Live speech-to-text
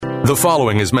The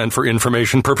following is meant for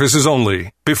information purposes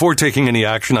only. Before taking any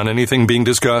action on anything being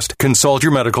discussed, consult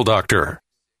your medical doctor.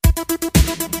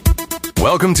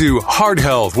 Welcome to Heart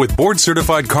Health with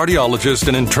board-certified cardiologist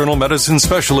and internal medicine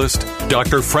specialist,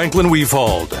 Dr. Franklin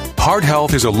Weefald. Heart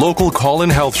Health is a local call-in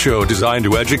health show designed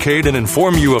to educate and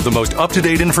inform you of the most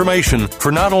up-to-date information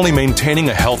for not only maintaining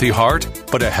a healthy heart,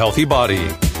 but a healthy body.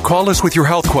 Call us with your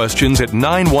health questions at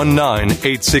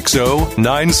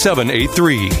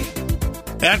 919-860-9783.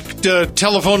 That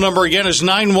telephone number again is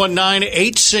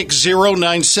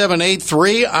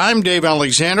 919-860-9783. I'm Dave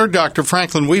Alexander, Dr.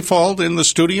 Franklin Weefald in the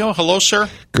studio. Hello, sir.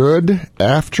 Good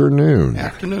afternoon.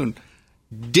 Afternoon.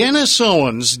 Dennis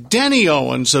Owens, Denny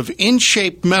Owens of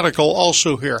InShape Medical,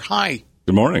 also here. Hi.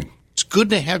 Good morning. It's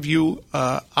good to have you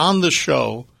on the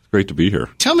show. Great to be here.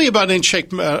 Tell me about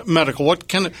InShape Medical.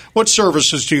 What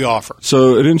services do you offer?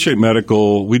 So at InShape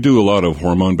Medical, we do a lot of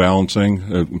hormone balancing.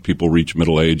 When people reach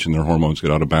middle age and their hormones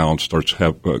get out of balance, starts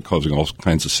causing all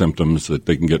kinds of symptoms that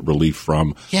they can get relief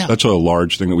from. Yeah. That's a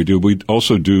large thing that we do. We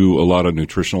also do a lot of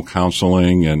nutritional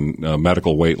counseling and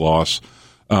medical weight loss.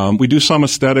 We do some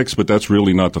aesthetics, but that's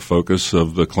really not the focus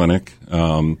of the clinic.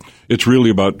 It's really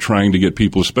about trying to get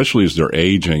people, especially as they're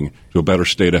aging, to a better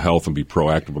state of health and be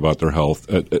proactive about their health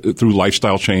through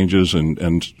lifestyle changes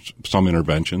and some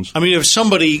interventions. I mean, if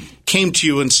somebody came to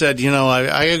you and said,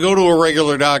 I go to a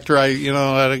regular doctor,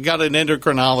 I got an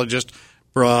endocrinologist,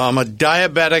 I'm a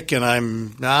diabetic,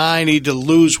 and I need to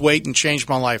lose weight and change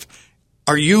my life.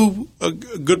 Are you a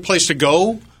good place to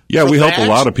go? Yeah, we help a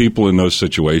lot of people in those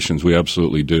situations. We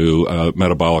absolutely do.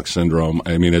 Metabolic syndrome,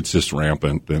 I mean, it's just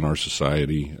rampant in our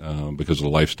society because of the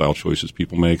lifestyle choices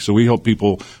people make. So we help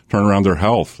people turn around their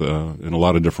health in a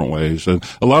lot of different ways. And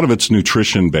a lot of it's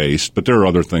nutrition-based, but there are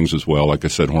other things as well, like I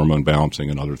said, hormone balancing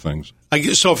and other things.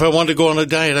 So if I wanted to go on a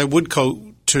diet, I would go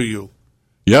to you.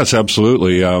 Yes,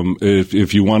 absolutely.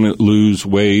 If you want to lose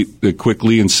weight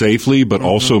quickly and safely, but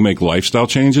also make lifestyle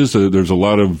changes, there's a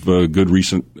lot of good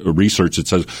recent research that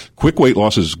says quick weight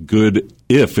loss is good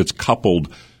if it's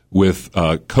coupled with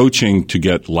coaching to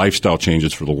get lifestyle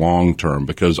changes for the long term,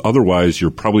 because otherwise you're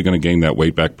probably going to gain that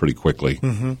weight back pretty quickly.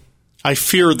 Mm-hmm. I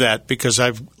fear that because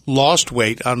I've lost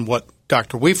weight on what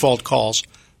Dr. Weefald calls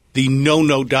the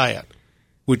no-no diet,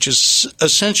 which is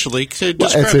essentially it's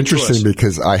interesting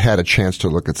because I had a chance to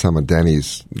look at some of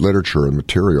Denny's literature and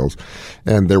materials,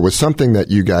 and there was something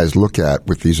that you guys look at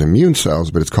with these immune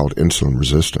cells, but it's called insulin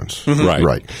resistance. Mm-hmm.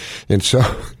 Right. And so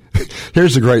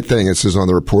here's the great thing. It says on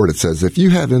the report, it says, if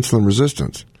you have insulin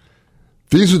resistance,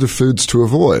 these are the foods to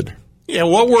avoid. Yeah,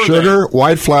 what were Sugar,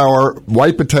 white flour,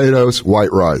 white potatoes,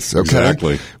 white rice. Okay?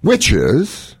 Exactly. Which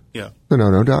is the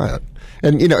no-no diet.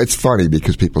 And, it's funny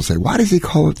because people say, why does he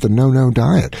call it the no-no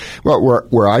diet? Well,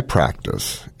 where I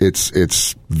practice,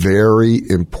 it's very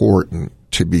important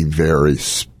to be very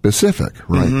specific,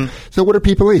 right? Mm-hmm. So what do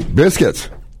people eat? Biscuits,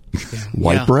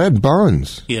 white bread,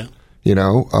 buns,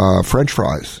 French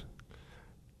fries,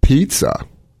 pizza.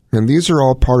 And these are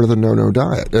all part of the no-no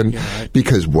diet. And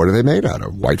because what are they made out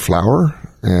of? White flour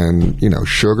and,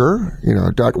 sugar.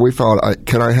 Dr. Weefald,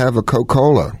 can I have a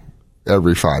Coca-Cola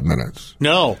every 5 minutes?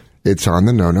 No. It's on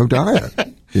the no-no diet.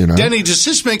 Denny, does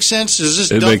this make sense?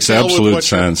 It makes absolute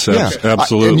sense. Yeah.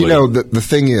 Absolutely. And the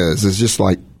thing is just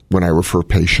like when I refer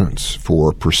patients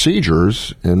for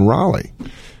procedures in Raleigh.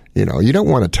 You don't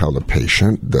want to tell the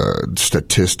patient the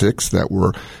statistics that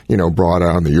were, brought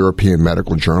out in the European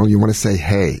Medical Journal. You want to say,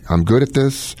 hey, I'm good at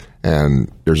this,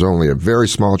 and there's only a very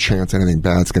small chance anything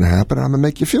bad's going to happen. I'm going to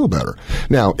make you feel better.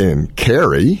 Now, in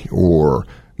Cary or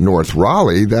North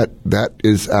Raleigh, that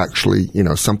is actually,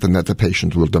 something that the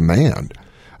patient will demand.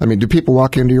 I mean, do people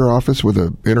walk into your office with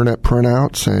an internet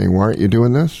printout saying, why aren't you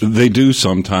doing this? They do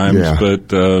sometimes,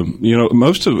 but,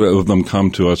 most of them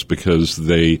come to us because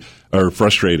they are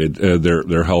frustrated.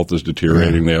 Their health is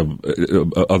deteriorating. They have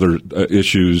other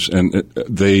issues, and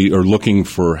they are looking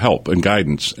for help and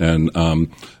guidance. And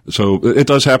so it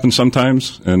does happen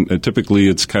sometimes, and typically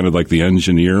it's kind of like the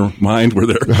engineer mind where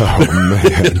they're. Oh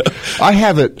man, I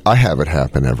have it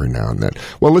happen every now and then.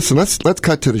 Well, listen, let's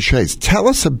cut to the chase. Tell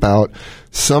us about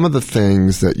some of the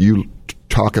things that you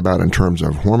talk about in terms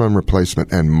of hormone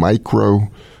replacement and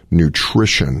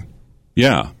micronutrition.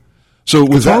 Yeah. So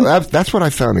that's what I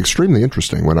found extremely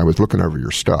interesting when I was looking over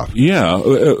your stuff. Yeah,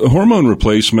 hormone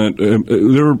replacement,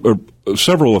 there are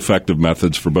several effective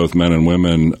methods for both men and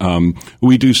women.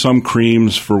 We do some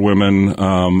creams for women,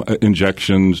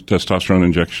 injections, testosterone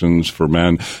injections for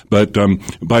men, but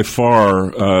by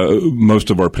far most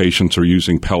of our patients are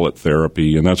using pellet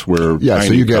therapy, and that's where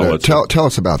so you get tell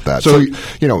us about that. So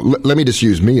let me just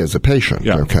use me as a patient.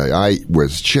 Yeah. Okay, I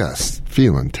was just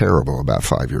feeling terrible about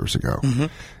 5 years ago. Mm-hmm.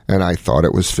 And I thought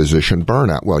it was physician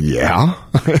burnout. Well, yeah,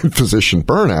 physician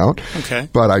burnout. Okay.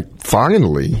 But I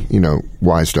finally,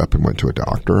 wised up and went to a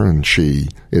doctor, and she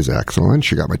is excellent.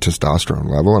 She got my testosterone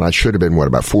level, and I should have been,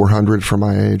 about 400 for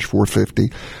my age,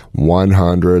 450?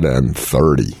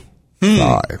 130.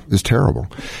 Is terrible.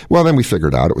 Well, then we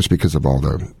figured out it was because of all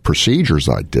the procedures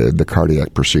I did, the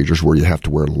cardiac procedures where you have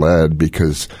to wear lead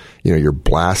because, you're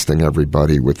blasting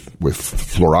everybody with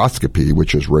fluoroscopy,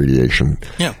 which is radiation.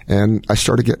 Yeah. And I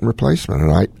started getting replacement.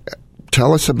 And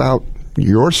tell us about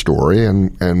your story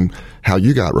and how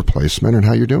you got replacement and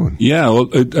how you're doing. Yeah, well,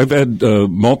 I've had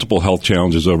multiple health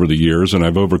challenges over the years, and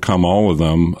I've overcome all of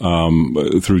them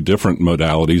through different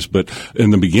modalities. But in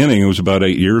the beginning, it was about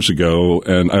 8 years ago,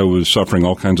 and I was suffering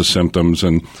all kinds of symptoms.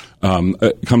 And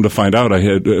come to find out, I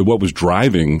had what was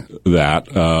driving that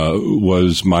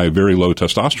was my very low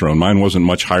testosterone. Mine wasn't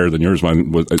much higher than yours.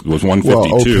 Mine was 152.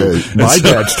 Well, okay. My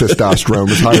dad's testosterone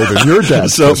was higher than your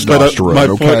dad's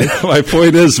testosterone. My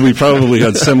point is, we probably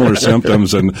had similar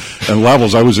symptoms and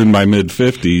levels. I was in my mid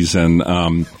 50s,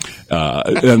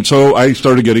 and so I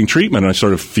started getting treatment, and I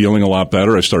started feeling a lot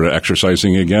better. I started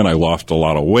exercising again. I lost a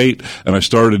lot of weight, and I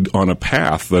started on a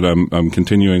path that I'm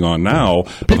continuing on now.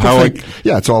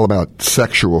 It's all about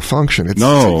sexual function. It's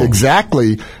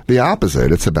exactly the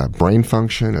opposite. It's about brain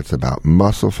function. It's about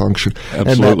muscle function.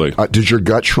 Absolutely. And did your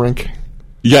gut shrink?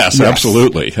 Yes.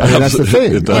 Absolutely. I mean, that's the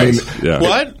thing. It does. Yeah.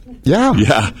 What? Yeah.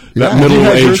 That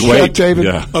middle-aged weight. David?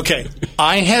 Yeah. Okay.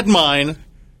 I had mine.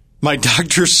 My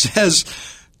doctor says,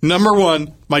 number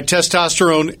one, my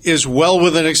testosterone is well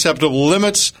within acceptable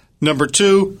limits. Number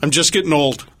two, I'm just getting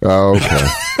old. Oh, okay.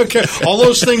 Okay. All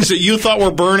those things that you thought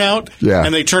were burnout,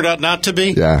 and they turned out not to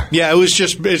be. Yeah. Yeah, it's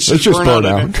just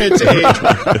burnout. It's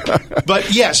age.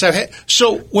 But yes,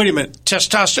 so wait a minute.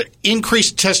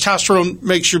 Increased testosterone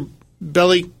makes your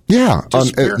belly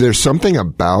there's something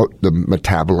about the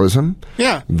metabolism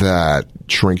that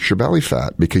shrinks your belly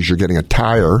fat because you're getting a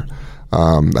tire.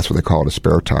 That's what they call it, a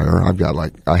spare tire.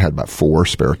 I had about 4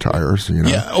 spare tires,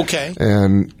 Yeah, okay.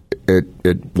 And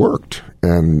it worked.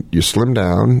 And you slim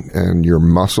down and your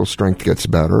muscle strength gets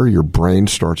better. Your brain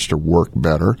starts to work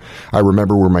better. I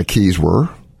remember where my keys were.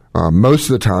 Most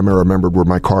of the time I remembered where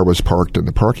my car was parked in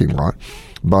the parking lot.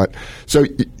 But so,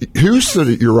 who's the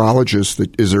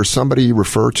urologist? Is there somebody you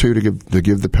refer to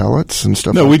give the pellets and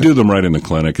stuff? No, we do them right in the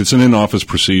clinic. It's an in-office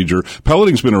procedure.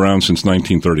 Pelleting's been around since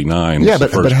 1939. Yeah,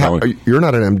 but you're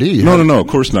not an MD. No, of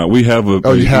course not. We have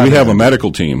a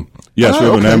medical team. Yes, we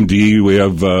have an MD. We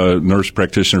have nurse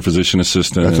practitioner, physician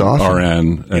assistant,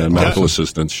 RN, and medical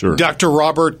assistants. Sure. Dr.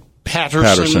 Robert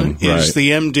Patterson is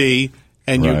the MD.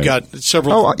 And you've got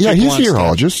several. Oh, yeah, he's a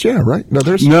urologist. Yeah, right.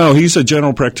 No, he's a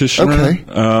general practitioner. Okay.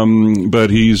 But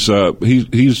he's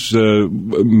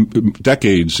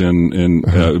decades in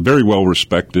very well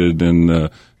respected in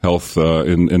health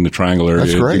in the Triangle area.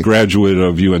 That's great. A graduate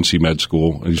of UNC Med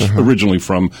School. He's originally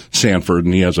from Sanford,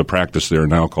 and he has a practice there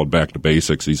now called Back to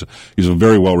Basics. He's a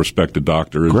very well respected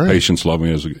doctor. His patients love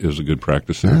him as a good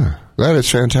practice there. Yeah, that is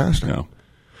fantastic. Yeah.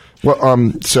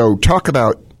 Well, so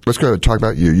let's go ahead and talk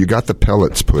about you. You got the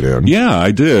pellets put in. Yeah,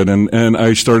 I did. And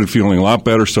I started feeling a lot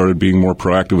better, started being more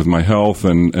proactive with my health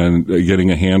and getting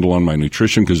a handle on my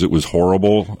nutrition because it was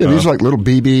horrible. Yeah, these are like little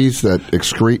BBs that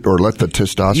excrete or let the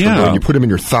testosterone go. You put them in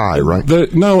your thigh,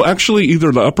 right? No, actually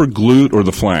either the upper glute or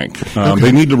the flank.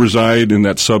 They need to reside in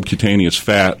that subcutaneous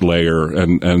fat layer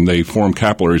and they form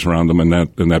capillaries around them and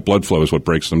that blood flow is what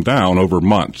breaks them down over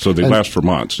months. So they last for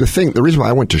months. The reason why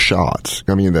I went to shots,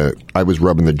 I was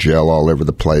rubbing the gel all over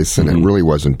the place and it really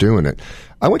wasn't doing it.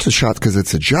 I went to shots because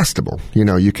it's adjustable.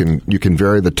 You can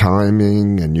vary the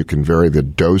timing and you can vary the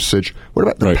dosage. What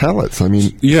about the pellets?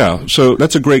 Yeah, so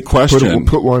that's a great question.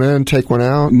 Put one in, take one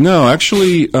out? No,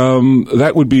 actually,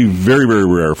 that would be very, very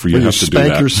rare for you to have to do that.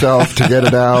 Spank yourself to get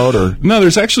it out? Or No,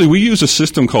 we use a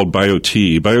system called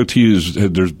BioT.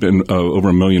 BioT there's been over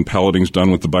 1 million pelletings done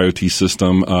with the BioT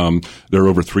system. There are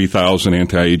over 3,000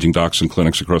 anti-aging docs and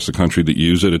clinics across the country that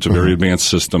use it. It's a very advanced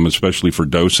system, especially for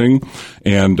dosing.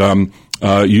 And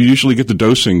you usually get the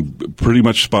dosing pretty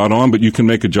much spot on, but you can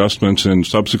make adjustments in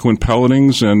subsequent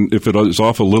pelletings, and if it is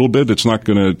off a little bit, it's not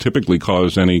going to typically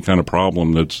cause any kind of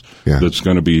problem that's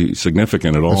going to be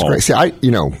significant at all. That's great.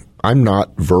 See, I'm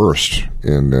not versed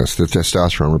in this. The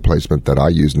testosterone replacement that I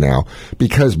use now,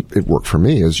 because it worked for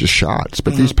me, is just shots.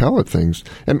 But these pellet things,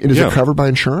 is it covered by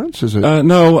insurance? Is it?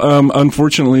 No,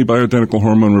 unfortunately, bioidentical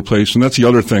hormone replacement. That's the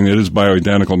other thing. It is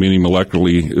bioidentical, meaning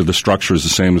molecularly the structure is the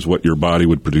same as what your body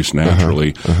would produce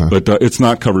naturally. But it's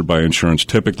not covered by insurance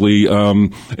typically.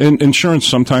 And insurance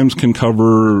sometimes can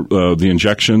cover the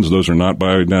injections. Those are not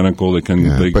bioidentical. They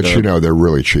can. But they're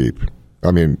really cheap.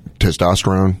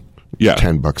 Testosterone.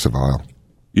 $10 a vial.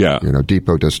 Yeah.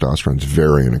 Depot testosterone is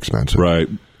very inexpensive. Right.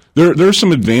 There's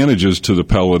some advantages to the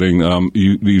pelleting.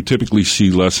 You typically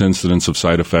see less incidence of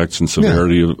side effects and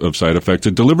severity of side effects.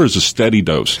 It delivers a steady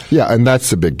dose. Yeah, and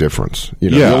that's the big difference.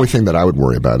 The only thing that I would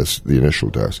worry about is the initial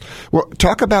dose. Well,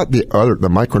 talk about the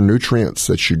micronutrients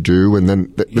that you do, and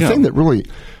then the thing that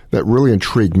really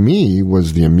intrigued me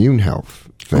was the immune health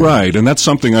thing. Right, and that's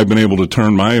something I've been able to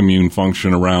turn my immune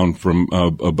function around from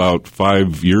about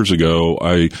 5 years ago.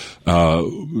 I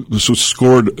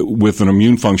scored with an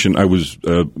immune function. I was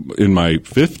in my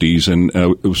 50s and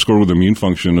scored with an immune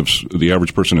function of the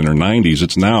average person in their 90s.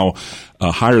 It's now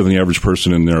higher than the average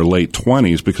person in their late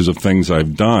 20s because of things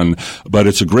I've done, but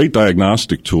it's a great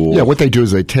diagnostic tool. Yeah, what they do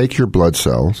is they take your blood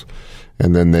cells,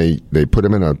 and then they put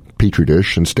them in a petri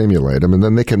dish and stimulate them, and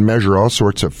then they can measure all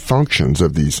sorts of functions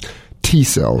of these T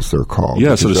cells, they're called.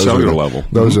 Yes, at a cellular level.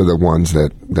 Those are the ones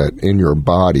that in your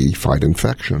body fight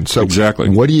infection. So exactly.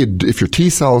 What do you do if your T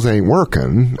cells ain't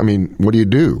working? I mean, what do you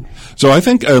do? So I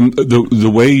think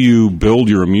the way you build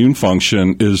your immune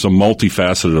function is a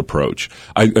multifaceted approach.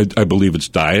 I believe it's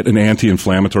diet, an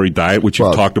anti-inflammatory diet, which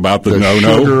you've talked about, the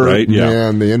sugar, right? Yeah,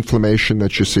 and the inflammation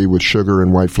that you see with sugar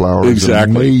and white flour is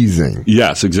amazing.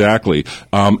 Yes, exactly.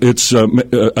 It's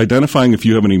identifying if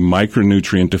you have any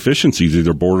micronutrient deficiencies,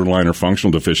 either borderline or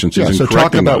functional deficiencies. Yeah, and so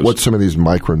talk about those. what some of these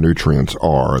micronutrients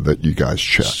are that you guys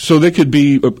check. So they could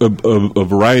be a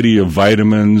variety of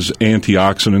vitamins,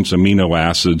 antioxidants, amino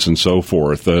acids, and so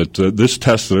forth. This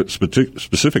test,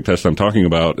 specific test I'm talking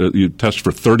about, you test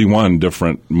for 31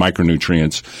 different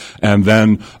micronutrients, and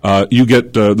then you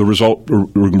get the result.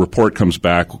 Report comes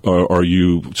back. Are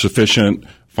you sufficient,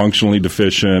 functionally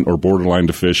deficient, or borderline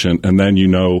deficient? And then you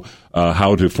know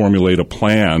how to formulate a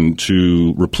plan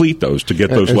to replete those, to get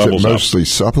those levels up. Is it mostly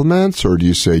supplements, or do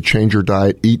you say change your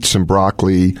diet, eat some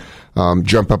broccoli,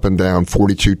 jump up and down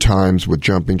 42 times with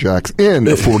jumping jacks in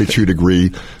a 42-degree,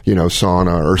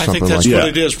 sauna or something like that? I think that's what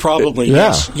it is, probably.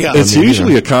 Yeah. Yeah. It's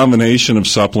usually a combination of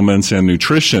supplements and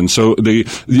nutrition. So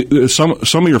some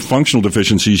of your functional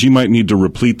deficiencies, you might need to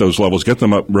replete those levels, get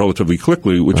them up relatively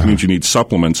quickly, which means you need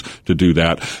supplements to do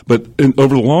that. But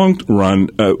over the long run,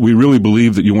 we really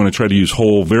believe that you want to try to use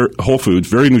whole foods,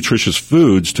 very nutritious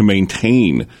foods to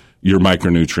maintain your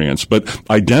micronutrients. But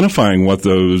identifying what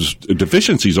those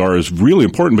deficiencies are is really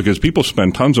important because people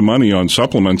spend tons of money on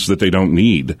supplements that they don't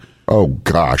need. Oh,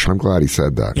 gosh. I'm glad he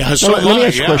said that. Yeah, let me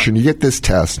ask you a question. You get this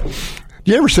test.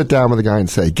 Do you ever sit down with a guy and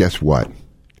say, guess what?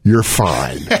 You're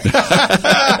fine.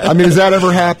 I mean, has that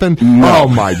ever happened? No. Oh,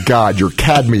 my God. Your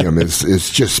cadmium is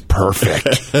just perfect.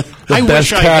 The best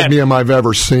cadmium I've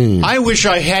ever seen. I wish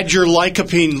I had your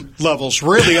lycopene levels,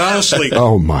 really, honestly.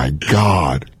 Oh, my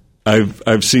God.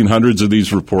 I've seen hundreds of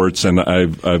these reports, and I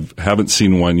haven't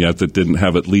seen one yet that didn't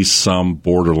have at least some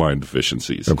borderline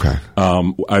deficiencies. Okay.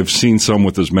 I've seen some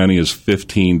with as many as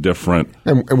 15 different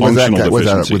and functional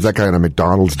deficiencies. Was that guy on a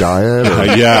McDonald's diet?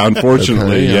 Yeah,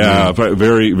 unfortunately, okay, yeah.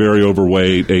 Very, very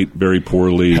overweight, ate very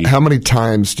poorly. How many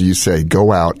times do you say,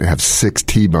 go out and have 6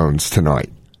 T-bones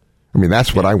tonight? I mean,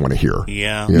 that's what I want to hear.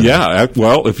 Yeah. Yeah.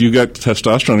 Well, if you got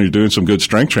testosterone and you're doing some good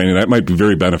strength training, that might be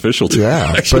very beneficial to you.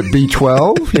 Yeah. But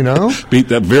B12,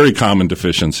 that very common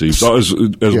deficiency, as well as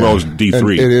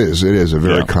D3. And it is a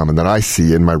very common that I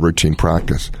see in my routine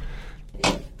practice.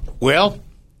 Well,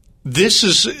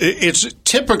 it's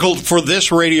typical for this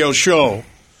radio show.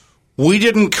 We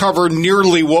didn't cover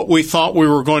nearly what we thought we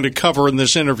were going to cover in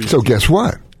this interview. So guess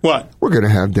what? What? We're going to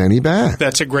have Denny back.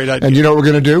 That's a great idea. And you know what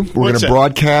we're going to do? We're going to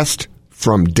broadcast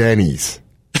from Denny's.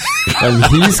 And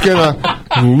he's going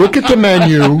to look at the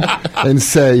menu and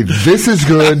say, this is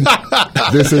good,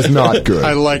 this is not good.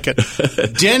 I like it.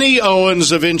 Denny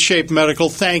Owens of InShape Medical,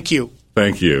 thank you.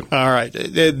 Thank you. All right.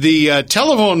 The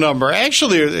telephone number,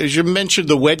 actually, as you mentioned,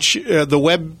 the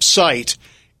website,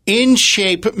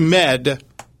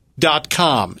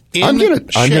 InShapeMed.com. I'm going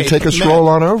to take a stroll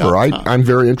on over. I'm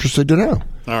very interested to know.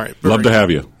 All right. Love to have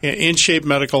you. InShape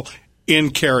Medical in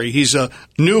Cary. He's a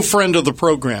new friend of the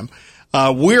program.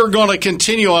 We're going to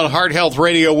continue on Heart Health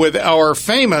Radio with our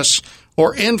famous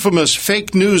or infamous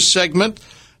fake news segment.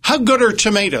 How good are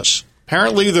tomatoes?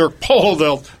 Apparently,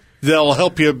 they'll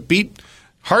help you beat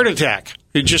heart attack.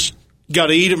 You just got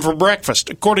to eat them for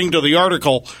breakfast, according to the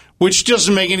article, which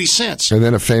doesn't make any sense. And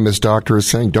then a famous doctor is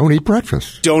saying, don't eat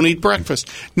breakfast. Don't eat breakfast.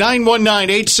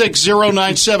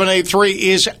 919-860-9783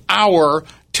 is our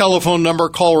telephone number.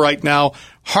 Call right now.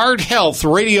 Heart Health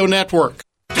Radio Network.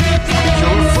 You're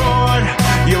a fraud,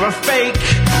 you're a fake,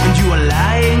 and you are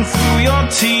lying through your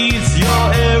teeth.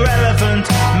 You're irrelevant,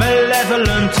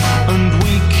 malevolent, and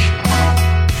weak.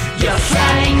 You're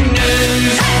fake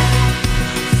news.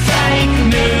 Fake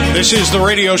news. This is the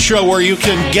radio show where you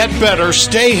can get better,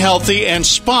 stay healthy, and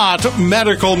spot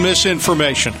medical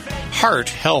misinformation. Heart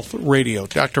Health Radio.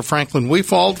 Dr. Franklin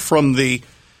Weefald from the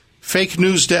Fake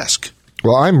News Desk.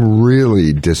 Well, I'm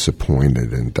really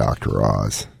disappointed in Dr.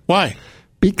 Oz. Why?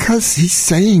 Because he's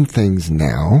saying things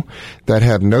now that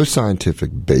have no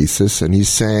scientific basis, and he's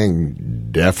saying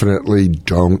definitely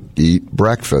don't eat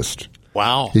breakfast.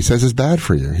 Wow. He says it's bad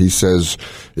for you. He says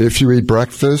if you eat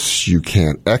breakfast, you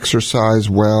can't exercise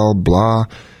well, blah,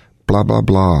 blah, blah,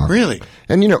 blah. Really?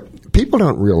 And, people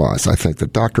don't realize, I think,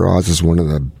 that Dr. Oz is one of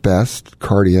the best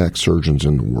cardiac surgeons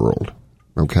in the world,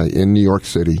 okay, in New York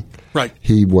City. Right.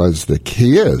 He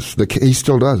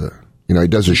still does it. He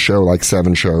does a show like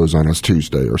 7 shows on a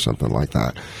Tuesday or something like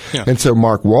that. Yeah. And so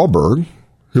Mark Wahlberg,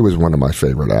 who was one of my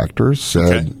favorite actors,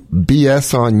 said,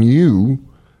 BS on you,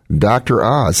 Dr.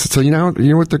 Oz. So you know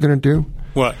what they're going to do?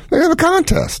 What? They have a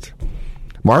contest.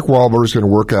 Mark Wahlberg is going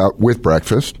to work out with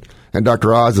breakfast, and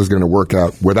Dr. Oz is going to work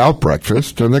out without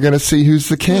breakfast, and they're going to see who's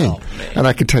the king. Oh, and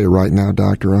I can tell you right now,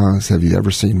 Dr. Oz, have you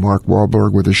ever seen Mark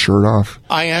Wahlberg with his shirt off?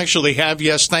 I actually have,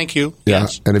 yes, thank you. Yeah.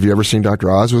 Yes. And have you ever seen Dr.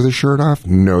 Oz with his shirt off?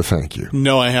 No, thank you.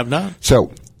 No, I have not.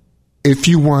 So, if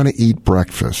you want to eat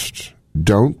breakfast,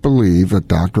 don't believe that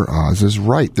Dr. Oz is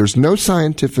right. There's no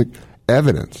scientific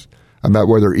evidence about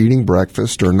whether eating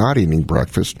breakfast or not eating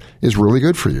breakfast is really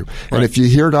good for you. Right. And if you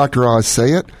hear Dr. Oz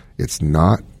say it, it's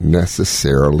not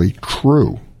necessarily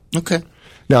true. Okay.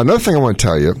 Now, another thing I want to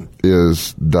tell you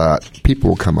is that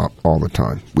people will come up all the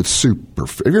time with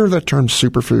superfood. Have you heard that term,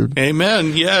 superfood?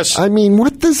 Amen, yes. I mean,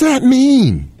 what does that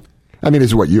mean? I mean,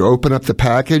 is it what, you open up the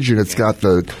package and it's got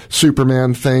the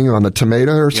Superman thing on the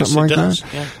tomato or something like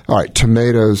that? Yeah. All right,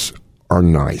 tomatoes are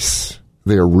nice.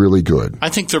 They are really good. I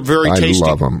think they're very tasty. I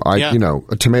love them.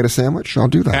 A tomato sandwich, I'll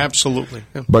do that. Absolutely.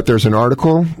 Yeah. But there's an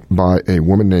article by a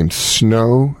woman named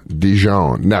Snow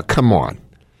Dijon. Now, come on.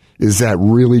 Is that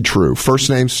really true? First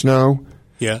name Snow?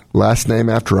 Yeah. Last name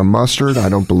after a mustard? I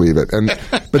don't believe it.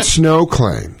 But Snow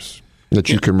claims that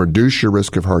you can reduce your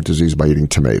risk of heart disease by eating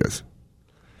tomatoes.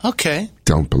 Okay.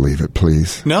 Don't believe it,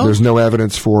 please. No? There's no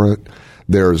evidence for it.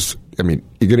 You're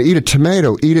going to eat a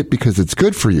tomato, eat it because it's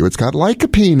good for you. It's got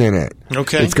lycopene in it.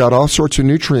 Okay. It's got all sorts of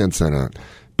nutrients in it.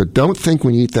 But don't think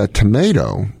when you eat that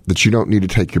tomato that you don't need to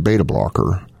take your beta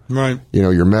blocker. Right.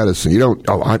 Your medicine.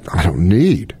 I don't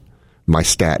need my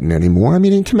statin anymore. I'm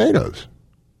eating tomatoes.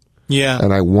 Yeah.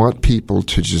 And I want people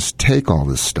to just take all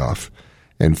this stuff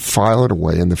and file it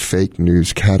away in the fake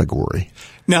news category.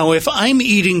 Now, if I'm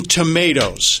eating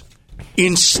tomatoes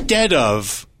instead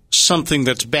of something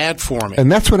that's bad for me.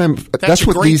 And that's what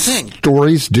these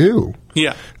stories do.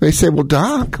 Yeah. They say, well,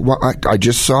 Doc, I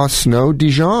just saw Snow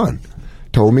Dijon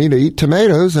told me to eat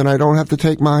tomatoes and I don't have to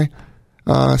take my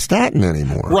statin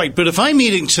anymore. Right, but if I'm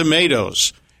eating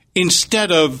tomatoes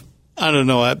instead of,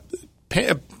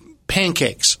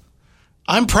 pancakes,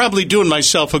 I'm probably doing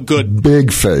myself a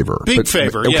big favor.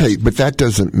 Favor, okay, yes. But that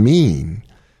doesn't mean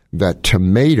that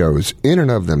tomatoes in and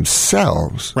of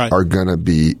themselves are going to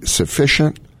be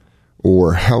sufficient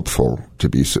or helpful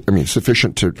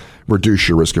sufficient to reduce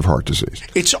your risk of heart disease.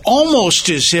 It's almost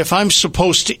as if I'm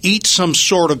supposed to eat some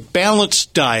sort of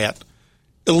balanced diet,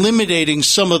 eliminating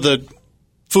some of the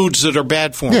foods that are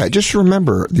bad for me. Yeah, just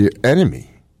remember the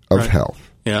enemy of health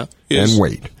and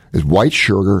weight is white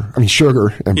sugar.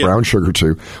 Sugar and brown sugar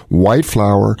too. White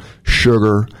flour,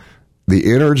 sugar,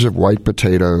 the innards of white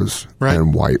potatoes,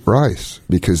 and white rice,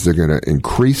 because they're going to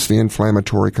increase the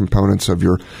inflammatory components of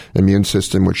your immune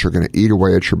system, which are going to eat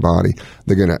away at your body.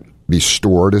 They're going to be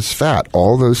stored as fat.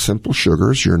 All those simple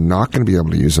sugars, you're not going to be able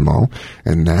to use them all,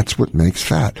 and that's what makes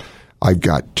fat. I've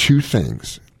got 2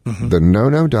 things. Mm-hmm. The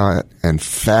no-no diet, and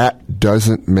fat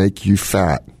doesn't make you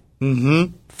fat.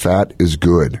 Mm-hmm. Fat is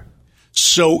good.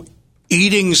 So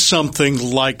eating something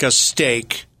like a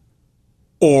steak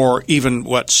or even,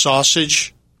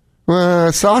 sausage?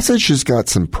 Well, sausage has got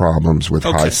some problems with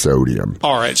high sodium.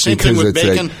 All right, same thing with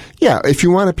bacon? If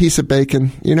you want a piece of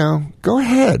bacon, go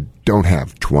ahead. Don't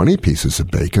have 20 pieces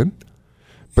of bacon.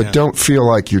 But don't feel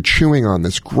like you're chewing on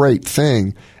this great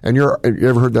thing. And you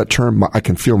ever heard that term, I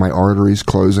can feel my arteries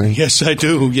closing? Yes, I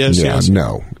do. Yes.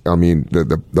 No.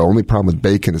 The only problem with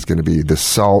bacon is going to be the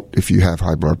salt. If you have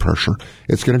high blood pressure,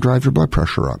 it's going to drive your blood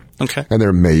pressure up. Okay. And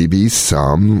there may be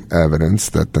some evidence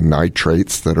that the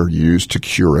nitrates that are used to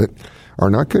cure it are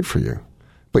not good for you.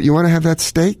 But you want to have that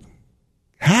steak?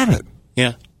 Have it.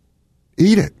 Yeah.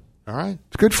 Eat it. All right.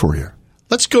 It's good for you.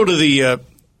 Let's go to the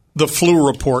the flu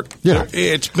report. Yeah.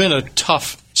 It's been a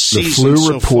tough season. The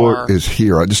flu report far. is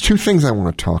here. There's two things I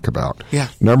want to talk about. Yeah.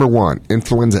 Number one,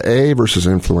 influenza A versus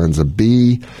influenza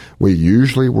B. We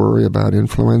usually worry about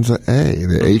influenza A,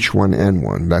 the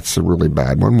H1N1. That's the really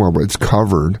bad one. Well, it's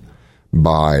covered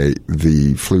by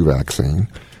the flu vaccine.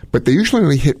 But they usually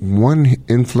only hit one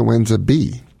influenza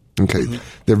B. Okay.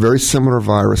 They're very similar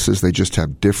viruses. They just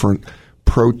have different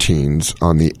proteins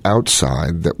on the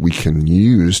outside that we can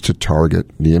use to target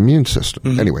the immune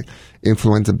system. Anyway,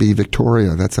 influenza B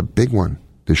Victoria, that's a big one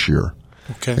this year.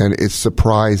 Okay. And it's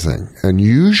surprising. And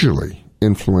usually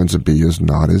influenza B is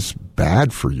not as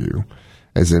bad for you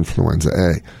as influenza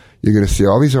A. You're going to see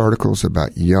all these articles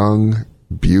about young,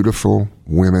 beautiful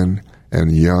women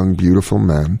and young, beautiful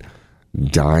men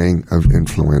dying of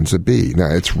influenza B. Now,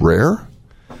 it's rare.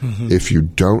 If you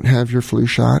don't have your flu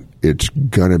shot, it's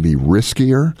going to be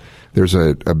riskier. There's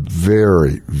a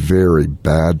very, very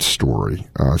bad story.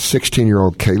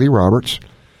 16-year-old Kaylee Roberts,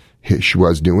 she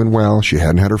was doing well. She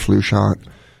hadn't had her flu shot.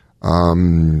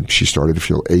 She started to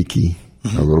feel achy,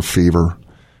 a little fever.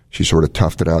 She sort of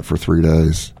toughed it out for 3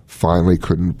 days. Finally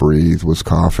couldn't breathe, was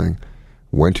coughing.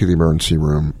 Went to the emergency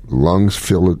room. Lungs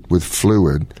filled with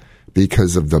fluid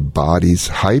because of the body's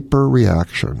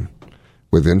hyperreaction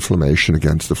with inflammation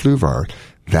against the flu virus.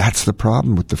 That's the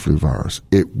problem with the flu virus.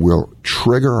 It will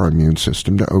trigger our immune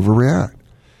system to overreact,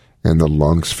 and the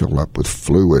lungs fill up with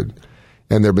fluid.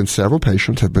 And there have been several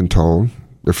patients have been told,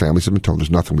 their families have been told, there's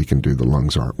nothing we can do, the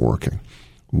lungs aren't working.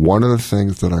 One of the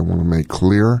things that I want to make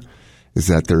clear is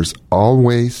that there's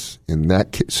always, in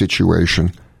that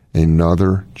situation,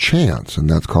 another chance, and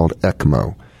that's called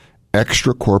ECMO,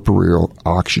 extracorporeal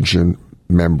oxygen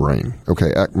membrane.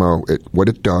 Okay, ECMO, what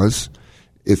it does,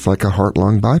 it's like a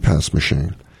heart-lung bypass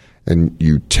machine. And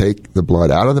you take the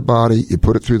blood out of the body, you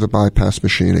put it through the bypass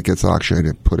machine, it gets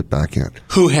oxygenated, put it back in.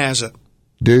 Who has it?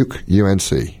 Duke,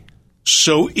 UNC.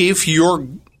 So if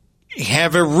you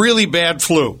have a really bad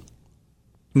flu,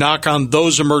 knock on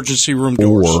those emergency room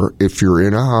doors. Or if you're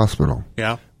in a hospital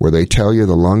where they tell you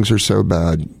the lungs are so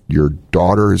bad, your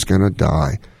daughter is going to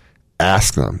die,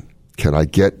 ask them, can I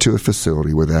get to a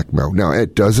facility with ECMO? Now,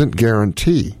 it doesn't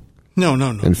guarantee. No.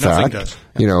 In fact, does.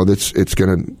 You know, it's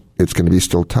going to be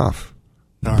still tough,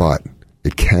 but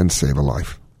it can save a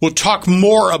life. We'll talk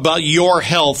more about your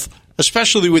health,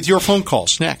 especially with your phone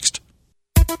calls, next.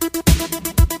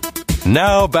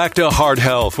 Now back to Heart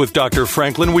Health with Dr.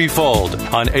 Franklin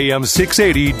Weefald on AM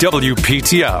 680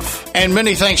 WPTF. And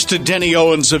many thanks to Denny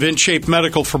Owens of InShape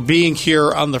Medical for being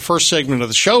here on the first segment of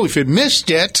the show. If you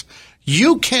missed it,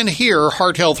 you can hear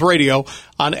Heart Health Radio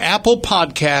on Apple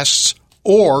Podcasts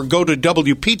or go to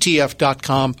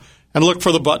WPTF.com and look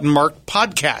for the button marked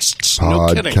podcasts.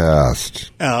 No kidding.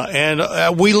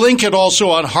 And we link it also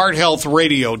on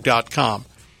hearthealthradio.com.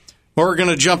 We're going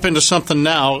to jump into something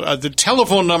now. The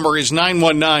telephone number is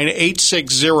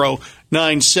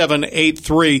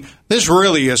 919-860-9783. This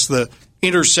really is the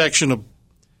intersection of,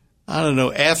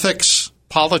 ethics,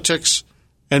 politics,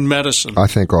 and medicine. I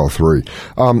think all three.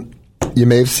 You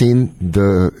may have seen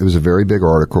it was a very big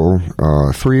article,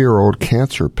 13-year-old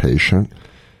cancer patient,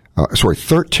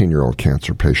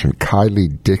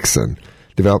 Kylie Dixon,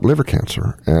 developed liver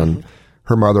cancer. And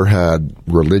her mother had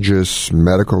religious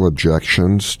medical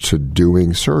objections to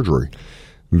doing surgery.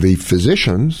 The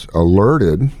physicians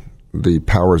alerted the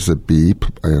powers that be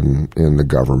in the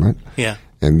government,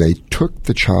 and they took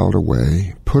the child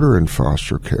away, put her in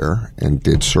foster care, and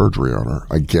did surgery on her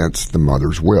against the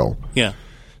mother's will. Yeah.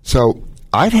 So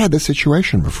I've had this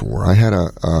situation before. I had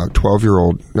a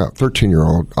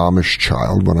 13-year-old Amish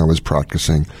child when I was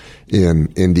practicing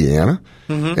in Indiana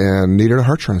and needed a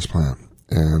heart transplant.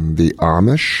 And the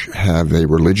Amish have a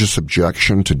religious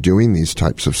objection to doing these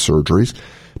types of surgeries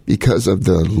because of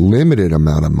the limited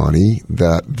amount of money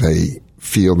that they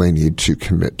feel they need to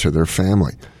commit to their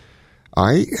family.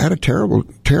 I had a terrible,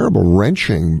 terrible,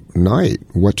 wrenching night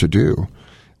what to do.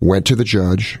 Went to the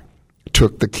judge,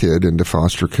 took the kid into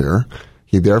foster care.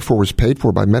 He therefore was paid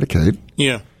for by Medicaid.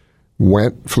 Yeah.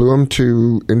 Flew him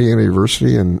to Indiana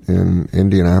University in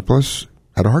Indianapolis,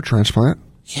 had a heart transplant.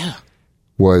 Yeah.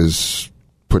 Was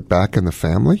put back in the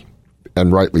family,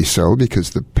 and rightly so, because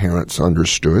the parents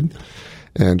understood.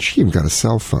 And she even got a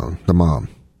cell phone, the mom.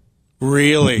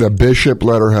 Really? The bishop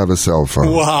let her have a cell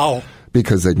phone. Wow.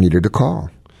 Because they needed to call.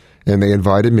 And they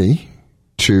invited me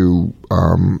to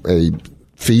a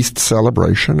feast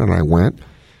celebration, and I went.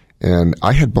 And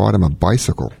I had bought him a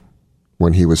bicycle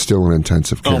when he was still in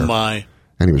intensive care. Oh, my.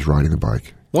 And he was riding the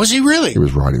bike. Was he really? He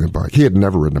was riding the bike. He had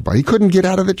never ridden a bike. He couldn't get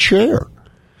out of the chair.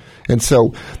 And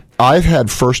so I've had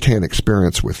firsthand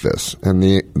experience with this. And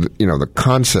the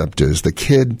concept is the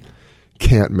kid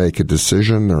can't make a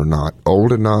decision. They're not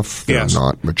old enough. They're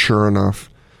not mature enough.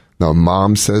 Now,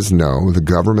 mom says no. The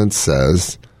government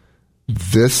says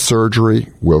this surgery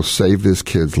will save this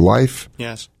kid's life.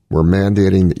 Yes. We're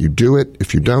mandating that you do it.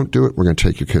 If you don't do it, we're going to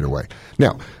take your kid away.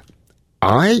 Now,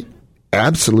 I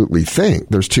absolutely think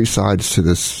there's two sides to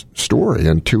this story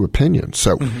and two opinions.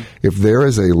 So if there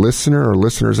is a listener or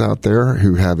listeners out there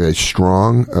who have a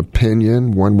strong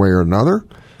opinion one way or another,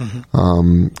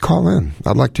 call in.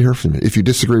 I'd like to hear from you. If you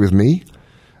disagree with me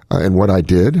and what I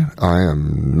did, I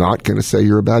am not going to say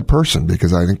you're a bad person,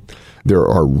 because I think there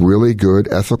are really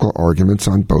good ethical arguments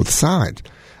on both sides.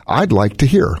 I'd like to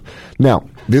hear. Now,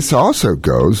 this also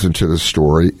goes into the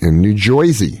story in New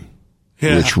Jersey,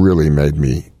 which really made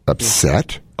me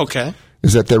upset. Okay.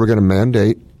 Is that they were going to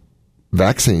mandate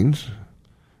vaccines.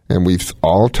 And we've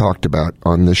all talked about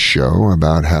on this show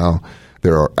about how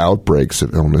there are outbreaks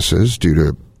of illnesses due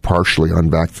to partially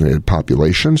unvaccinated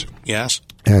populations. Yes.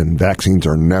 And vaccines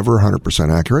are never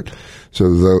 100% accurate,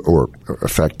 or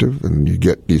effective. And you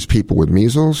get these people with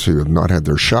measles who have not had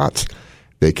their shots,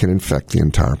 they can infect the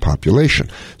entire population.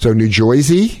 So New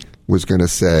Jersey was going to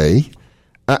say,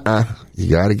 you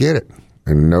got to get it.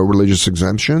 And no religious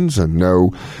exemptions and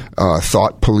no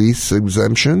thought police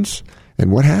exemptions.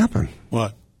 And what happened?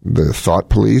 What? The thought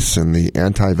police and the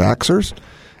anti-vaxxers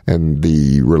and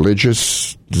the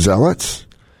religious zealots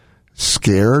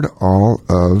scared all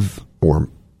of, or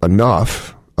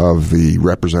enough of, the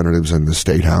representatives in the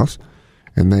State House,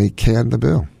 and they canned the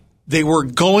bill. They were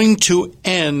going to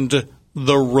end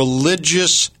the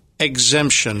religious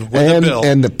exemption with the bill.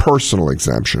 And the personal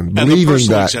exemption, believing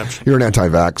that you're an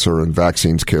anti-vaxxer and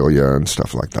vaccines kill you and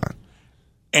stuff like that.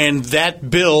 And that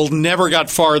bill never got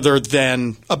farther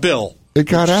than a bill. It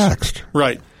got axed.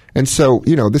 Right. And so,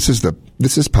 this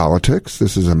is politics.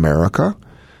 This is America.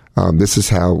 This is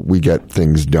how we get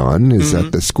things done, is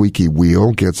that the squeaky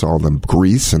wheel gets all the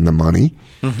grease and the money.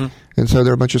 And so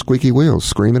there are a bunch of squeaky wheels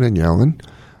screaming and yelling.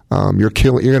 You're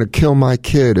going to kill my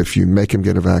kid if you make him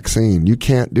get a vaccine. You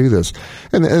can't do this.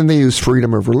 And they use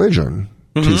freedom of religion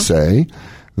to say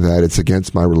that it's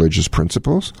against my religious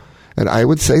principles. And I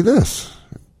would say this,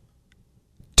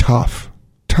 tough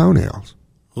toenails.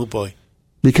 Oh, boy.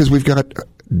 Because we've got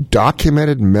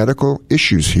documented medical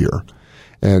issues here.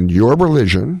 And your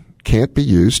religion can't be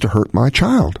used to hurt my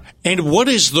child. And what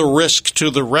is the risk to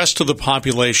the rest of the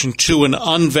population to an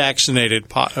unvaccinated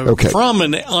from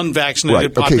an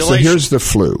unvaccinated population? Okay, so here's the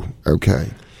flu.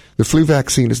 Okay. The flu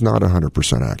vaccine is not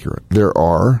 100% accurate. There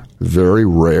are very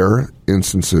rare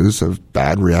instances of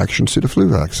bad reactions to the flu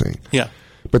vaccine. Yeah.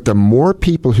 But the more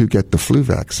people who get the flu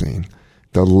vaccine,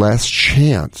 the less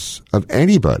chance of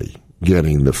anybody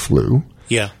getting the flu.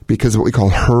 Yeah. Because of what we call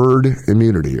herd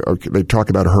immunity. They talk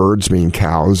about herds being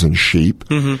cows and sheep,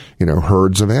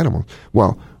 herds of animals.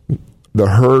 Well, the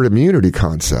herd immunity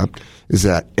concept is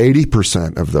that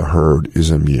 80% of the herd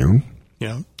is immune.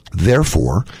 Yeah.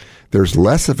 Therefore, there's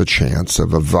less of a chance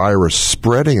of a virus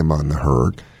spreading among the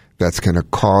herd that's going to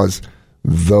cause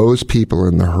those people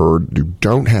in the herd who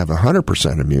don't have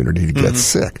 100% immunity to get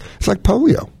sick. It's like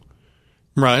polio.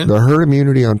 Right. The herd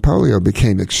immunity on polio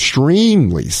became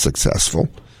extremely successful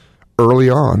early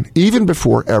on, even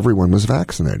before everyone was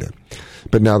vaccinated.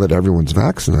 But now that everyone's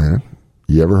vaccinated,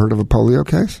 you ever heard of a polio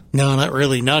case? No, not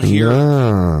really. Not here.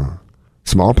 No.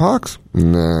 Smallpox?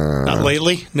 No. Not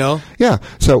lately? No. Yeah.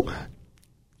 So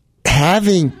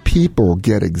having people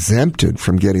get exempted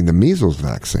from getting the measles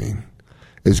vaccine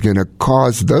is going to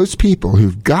cause those people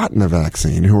who've gotten the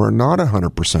vaccine, who are not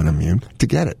 100% immune, to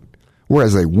get it.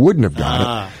 Whereas they wouldn't have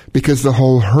got it because the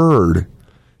whole herd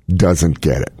doesn't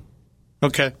get it.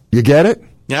 Okay. You get it?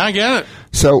 Yeah, I get it.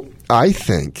 So I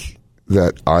think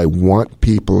that I want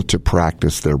people to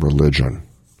practice their religion,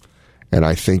 and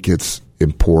I think it's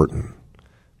important.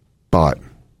 But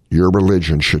your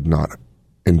religion should not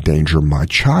endanger my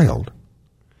child.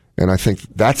 And I think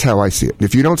that's how I see it.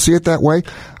 If you don't see it that way,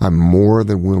 I'm more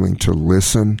than willing to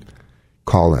listen.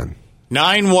 Call in.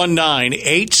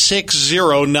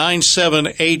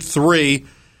 919-860-9783.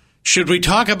 Should we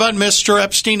talk about Mr.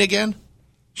 Epstein again?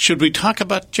 Should we talk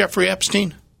about Jeffrey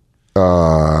Epstein?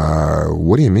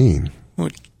 What do you mean?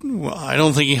 Well, I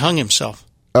don't think he hung himself.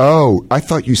 Oh, I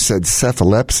thought you said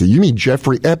cephalepsy. You mean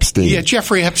Jeffrey Epstein. Yeah,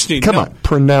 Jeffrey Epstein. Come on,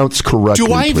 pronounce correctly,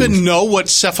 Do I even please. know what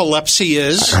cephalepsy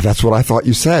is? That's what I thought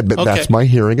you said, but that's my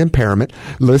hearing impairment.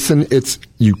 Listen,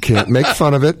 you can't make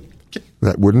fun of it.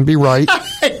 That wouldn't be right.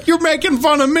 You're making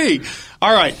fun of me.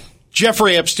 All right,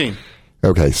 Jeffrey Epstein.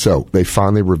 Okay, so they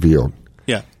finally revealed.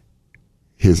 Yeah.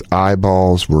 His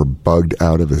eyeballs were bugged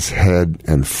out of his head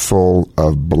and full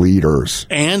of bleeders.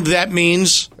 And that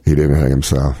means? He didn't hang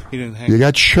himself. He didn't hang You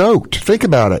got choked. Think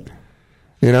about it.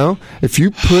 You know, if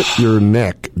you put your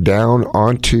neck down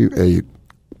onto a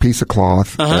piece of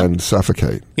cloth and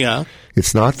suffocate,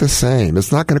 it's not the same.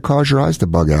 It's not going to cause your eyes to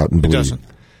bug out and bleed. It doesn't.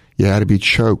 You had to be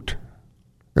choked.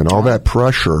 And all that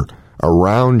pressure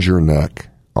around your neck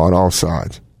on all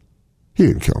sides. He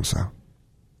didn't kill himself.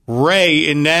 Ray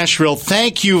in Nashville,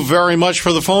 thank you very much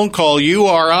for the phone call. You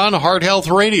are on Heart Health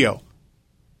Radio.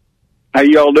 How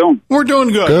y'all doing? We're doing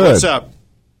good. What's up?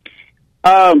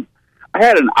 I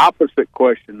had an opposite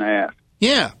question to ask.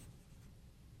 Yeah.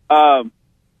 I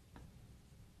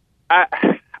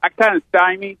kind of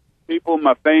stymie people in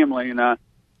my family, and I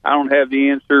don't have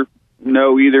the answer,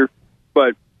 no either.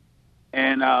 But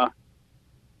I'm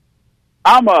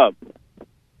about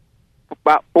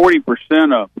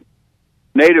 40% of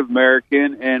Native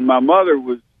American, and my mother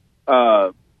was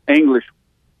English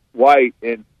white,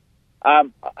 and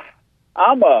I'm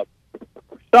for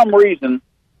some reason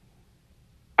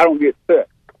I don't get sick,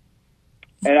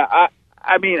 and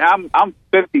I mean I'm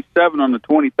 57 on the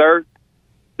 23rd.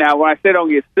 Now, when I say don't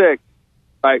get sick,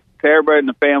 like everybody in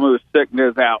the family was sick and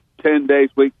is out 10 days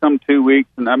a week, some 2 weeks,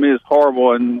 and I mean it's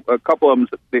horrible. And a couple of them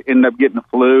ended up getting the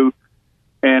flu.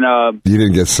 And you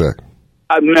didn't get sick.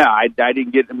 No, I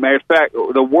didn't get. Matter of fact,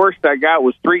 the worst I got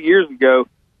was 3 years ago,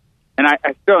 and I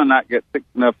still not get sick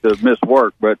enough to miss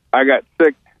work, but I got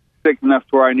sick enough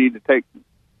to where I need to take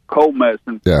cold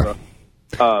medicine for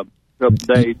a couple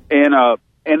days.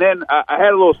 And then I had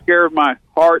a little scare of my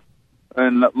heart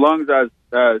and lungs.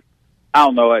 I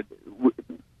don't know. I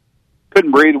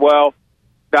couldn't breathe well.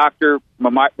 Doctor,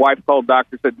 my wife called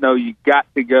doctor, said, no, you got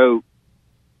to go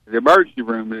to the emergency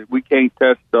room. We can't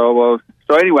test all those.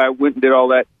 So anyway, I went and did all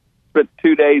that. Spent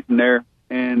 2 days in there,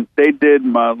 and they did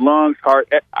my lungs,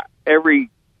 heart, everything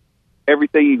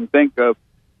you can think of.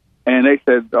 And they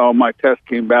said, oh, my test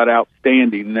came about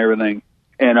outstanding and everything.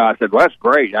 And I said, well, that's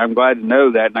great. I'm glad to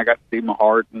know that. And I got to see my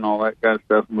heart and all that kind of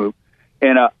stuff move.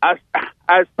 And I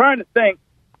was trying to think,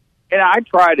 and I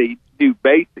try to do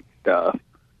basic stuff,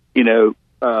 you know,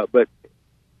 but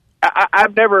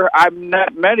I've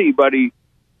not met anybody,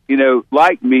 you know,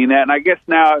 like me. And I guess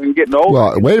now I'm getting older.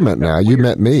 Well, wait a minute now. You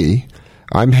met me.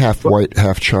 I'm half white,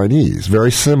 half Chinese.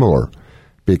 Very similar,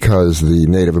 because the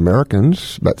Native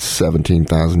Americans, about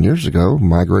 17,000 years ago,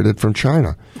 migrated from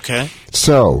China. Okay.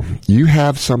 So you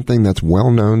have something that's well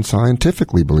known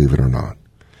scientifically, believe it or not.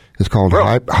 It's called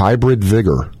hybrid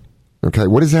vigor. Okay,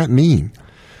 what does that mean?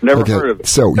 Never heard of it.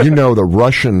 So you know the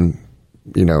Russian,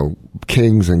 you know,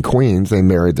 kings and queens, they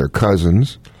married their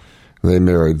cousins, they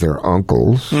married their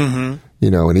uncles. Mm-hmm. You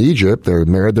know, in Egypt, they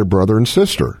married their brother and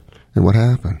sister. And what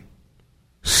happened?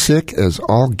 Sick as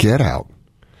all get out.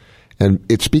 And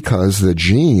it's because the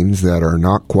genes that are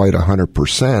not quite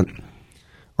 100%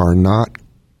 are not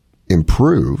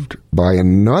improved by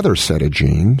another set of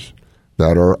genes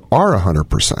that are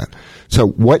 100%. So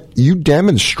what you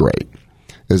demonstrate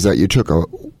is that you took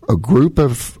a group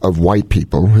of white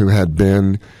people who had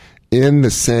been in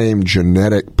the same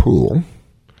genetic pool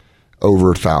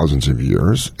over thousands of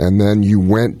years, and then you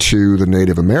went to the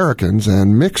Native Americans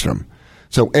and mixed them.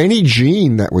 So any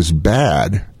gene that was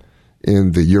bad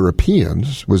in the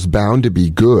Europeans was bound to be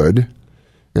good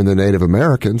in the Native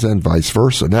Americans and vice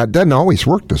versa. Now, it doesn't always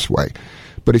work this way,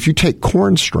 but if you take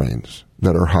corn strains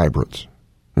that are hybrids,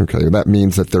 okay, that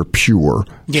means that they're pure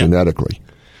genetically.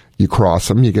 You cross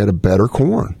them, you get a better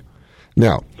corn.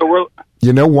 Now,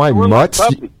 you know why mutts...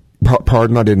 Like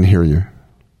pardon, I didn't hear you.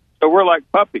 So we're like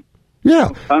puppies. Yeah.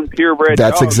 Unpurebred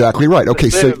That's dogs. exactly right. Okay,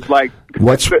 so like,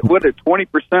 what it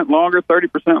 20% longer, 30%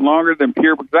 longer than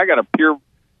pure? Because I got a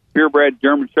purebred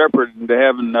German Shepherd and they're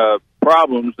having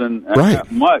problems, and I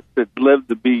got mutts that live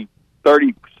to be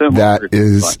 30% longer. That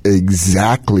is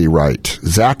exactly right.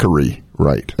 Zachary,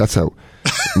 right. That's how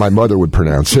my mother would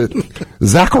pronounce it.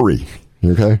 Zachary.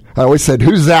 Okay? I always said,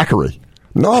 who's Zachary?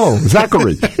 No,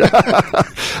 Zachary.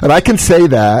 And I can say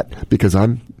that because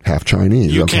I'm half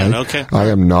Chinese. You can, okay. I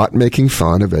am not making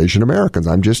fun of Asian Americans.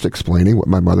 I'm just explaining what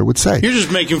my mother would say. You're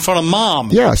just making fun of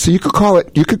Mom. Yeah, so you could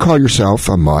call yourself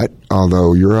a mutt,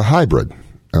 although you're a hybrid.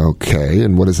 Okay,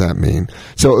 and what does that mean?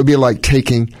 So it would be like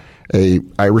taking a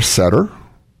Irish setter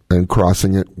and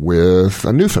crossing it with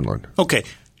a Newfoundland. Okay.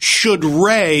 Should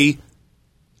Ray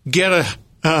get a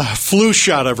flu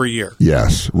shot every year?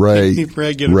 Yes, Ray.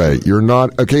 You're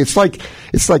not okay. It's like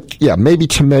maybe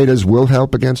tomatoes will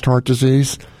help against heart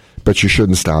disease, but you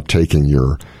shouldn't stop taking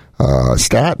your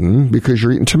statin because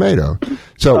you're eating tomato.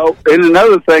 So, and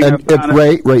another thing,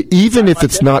 Ray, even if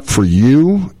it's not for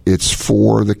you, it's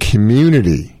for the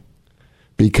community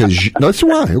because that's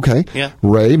why. Okay, yeah.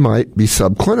 Ray might be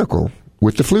subclinical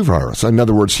with the flu virus. In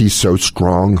other words, he's so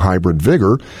strong, hybrid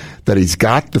vigor, that he's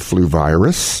got the flu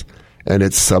virus. and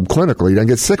it's subclinical. You don't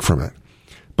get sick from it.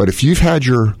 But if you've had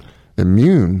your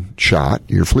immune shot,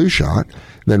 your flu shot,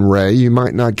 then, Ray, you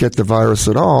might not get the virus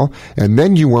at all, and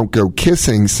then you won't go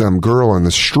kissing some girl on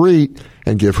the street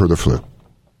and give her the flu.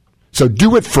 So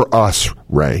do it for us,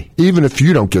 Ray. Even if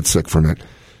you don't get sick from it,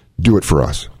 do it for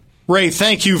us. Ray,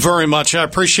 thank you very much. I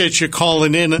appreciate you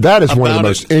calling in. That is one of the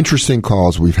most interesting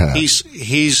calls we've had.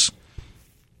 He's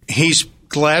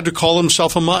glad to call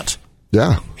himself a mutt.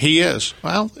 Yeah. He is.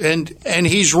 Well, and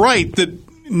he's right that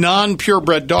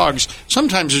non-purebred dogs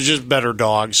sometimes are just better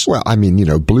dogs. Well, I mean,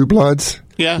 blue bloods.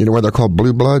 Yeah. You know why they're called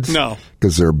blue bloods? No.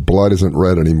 Because their blood isn't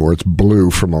red anymore. It's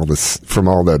blue from all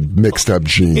the mixed up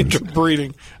genes.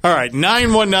 Interbreeding. All right.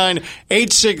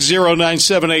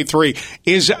 919-860-9783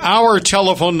 is our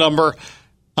telephone number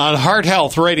on Heart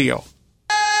Health Radio.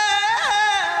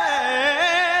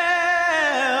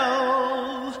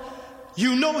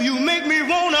 You know you make me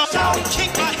wanna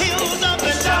kick my heels up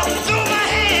and down, throw my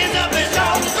hands up and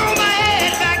down, throw my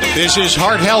head back. This is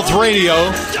Heart Health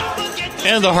Radio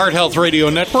and the Heart Health Radio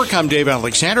Network. I'm Dave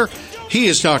Alexander. He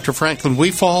is Dr. Franklin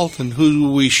Weefald, and who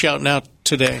are we shouting out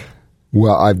today?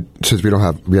 Well, since we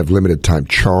have limited time,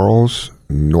 Charles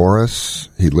Norris,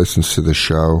 he listens to the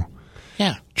show.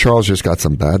 Yeah. Charles just got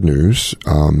some bad news.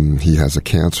 He has a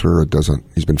cancer.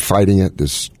 He's been fighting it.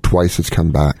 Twice it's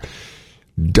come back.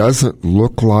 Doesn't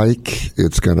look like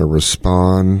it's going to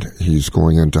respond. He's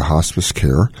going into hospice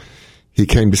care. He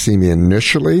came to see me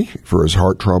initially for his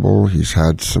heart trouble. He's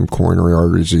had some coronary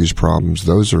artery disease problems.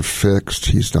 Those are fixed.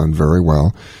 He's done very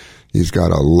well. He's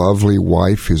got a lovely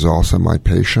wife who's also my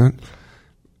patient.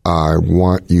 I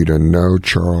want you to know,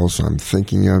 Charles, I'm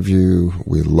thinking of you.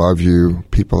 We love you.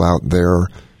 People out there,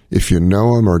 if you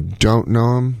know him or don't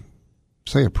know him,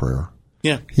 say a prayer.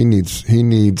 Yeah. He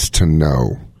needs to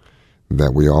know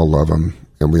that we all love him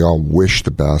and we all wish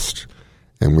the best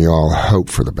and we all hope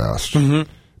for the best. Mm-hmm.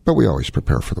 But we always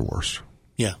prepare for the worst.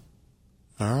 Yeah.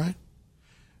 All right.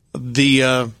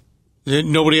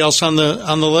 Nobody else on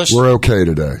the list? We're okay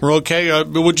today. We're okay.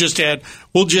 We'll just add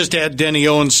Denny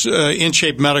Owens,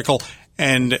 InShape Medical,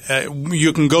 and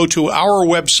you can go to our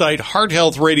website,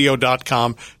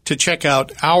 hearthealthradio.com, to check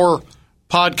out our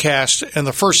podcast. And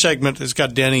the first segment has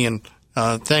got Denny, and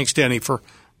thanks, Denny, for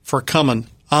coming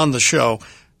on the show.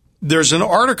 There's an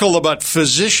article about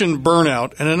physician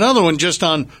burnout and another one just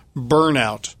on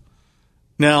burnout.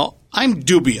 Now, I'm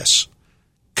dubious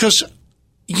because,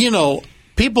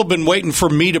 people have been waiting for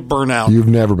me to burn out. You've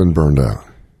never been burned out?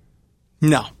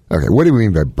 No. Okay, what do you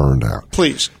mean by burned out?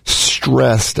 Please.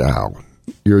 Stressed out.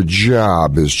 Your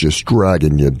job is just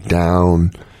dragging you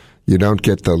down. You don't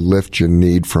get the lift you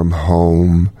need from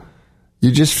home. You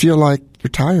just feel like you're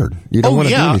tired. You don't want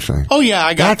to do anything. Oh, yeah,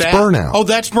 I got that. That's burnout. Oh,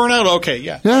 that's burnout? Okay,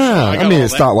 yeah. Yeah, I mean,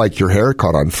 it's not like your hair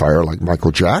caught on fire like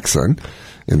Michael Jackson,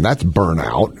 and that's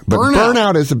burnout. But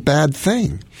burnout is a bad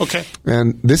thing. Okay.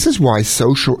 And this is why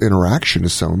social interaction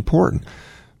is so important.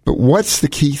 But what's the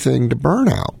key thing to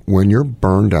burnout? When you're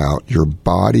burned out, your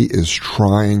body is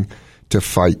trying to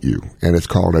fight you, and it's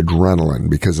called adrenaline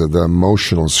because of the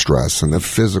emotional stress and the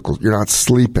physical. You're not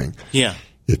sleeping. Yeah.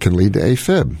 It can lead to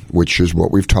AFib, which is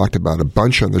what we've talked about a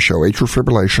bunch on the show, atrial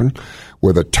fibrillation,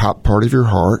 where the top part of your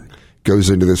heart goes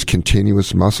into this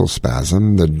continuous muscle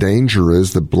spasm. The danger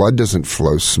is the blood doesn't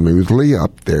flow smoothly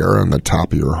up there on the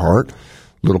top of your heart.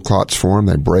 Little clots form,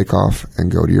 they break off and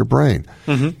go to your brain.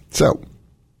 Mm-hmm. So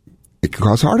it can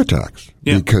cause heart attacks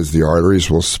because the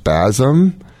arteries will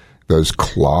spasm, those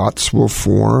clots will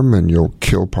form, and you'll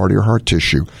kill part of your heart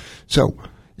tissue. So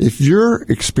if you're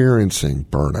experiencing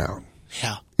burnout,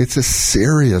 it's a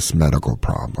serious medical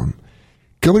problem.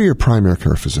 Go to your primary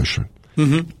care physician.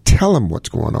 Mm-hmm. Tell him what's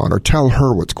going on or tell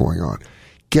her what's going on.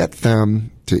 Get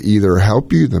them to either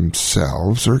help you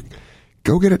themselves or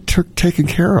go get it taken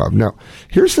care of. Now,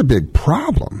 here's the big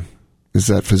problem is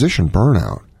that physician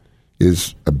burnout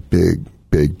is a big,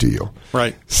 big deal.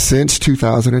 Right. Since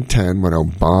 2010, when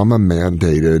Obama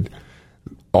mandated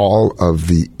all of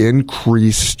the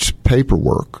increased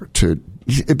paperwork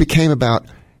it became about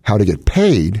how to get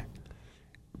paid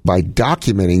by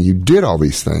documenting you did all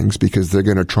these things because they're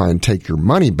going to try and take your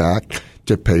money back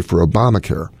to pay for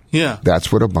Obamacare. Yeah.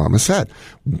 That's what Obama said.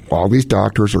 All these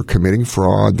doctors are committing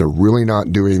fraud. They're really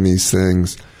not doing these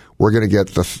things. We're going to get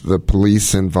the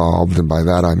police involved, and by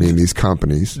that I mean these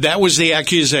companies. That was the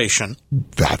accusation.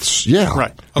 Right.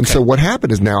 Okay. And so what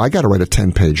happened is now I got to write a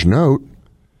 10-page note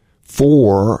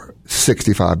for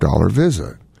 $65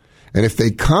 visit. And if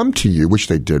they come to you, which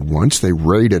they did once, they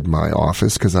raided my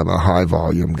office because I'm a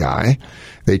high-volume guy.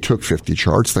 They took 50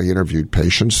 charts. They interviewed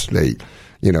patients. They,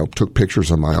 took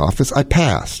pictures of my office. I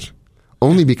passed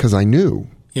only because I knew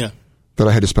that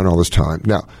I had to spend all this time.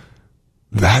 Now,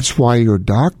 That's why your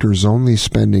doctor's only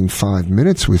spending 5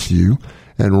 minutes with you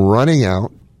and running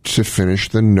out to finish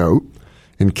the note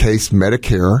in case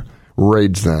Medicare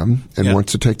raids them and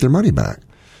wants to take their money back.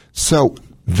 So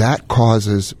that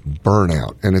causes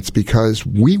burnout, and it's because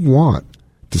we want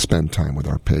to spend time with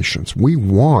our patients. We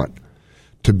want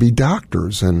to be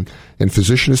doctors and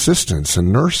physician assistants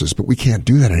and nurses, but we can't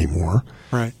do that anymore.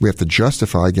 Right. We have to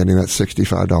justify getting that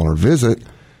 $65 visit,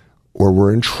 or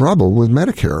we're in trouble with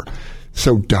Medicare.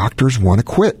 So doctors want to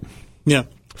quit. Yeah.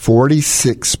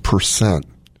 46%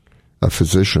 of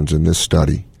physicians in this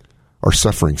study are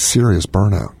suffering serious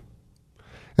burnout.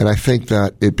 And I think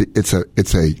that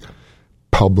it's a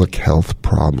public health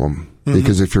problem,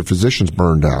 because if your physician's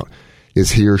burned out,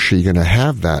 is he or she going to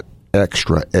have that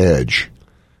extra edge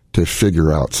to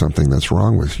figure out something that's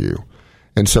wrong with you?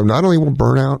 And so not only will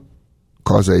burnout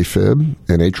cause AFib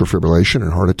and atrial fibrillation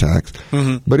and heart attacks,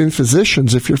 but in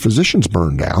physicians, if your physician's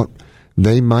burned out,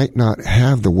 they might not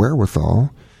have the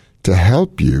wherewithal to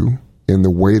help you in the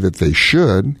way that they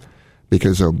should,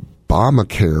 because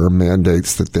Obamacare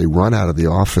mandates that they run out of the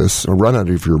office or run out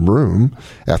of your room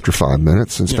after 5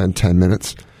 minutes and spend 10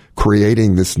 minutes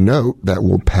creating this note that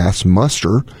will pass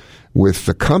muster with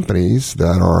the companies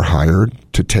that are hired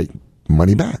to take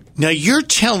money back. Now, you're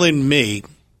telling me,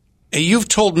 and you've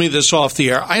told me this off the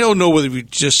air, I don't know whether we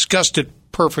discussed it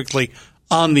perfectly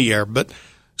on the air, but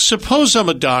suppose I'm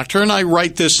a doctor and I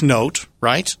write this note,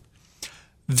 right?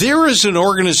 There is an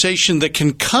organization that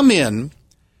can come in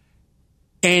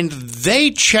and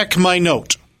they check my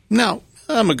note. Now,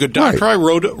 I'm a good doctor. Right. I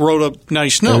wrote a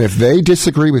nice note. And if they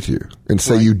disagree with you and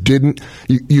say you didn't,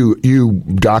 you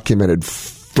documented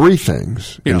 3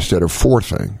 things instead of 4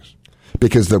 things,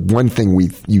 because the one thing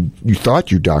you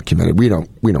thought you documented, we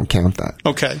don't count that.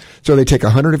 Okay. So they take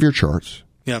 100 of your charts.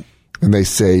 Yeah. And they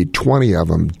say 20 of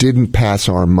them didn't pass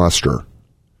our muster.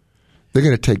 They're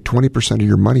going to take 20% of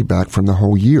your money back from the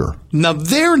whole year. Now,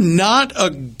 they're not a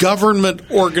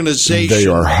government organization. They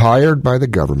are hired by the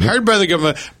government. Hired by the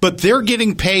government, but they're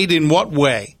getting paid in what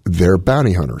way? They're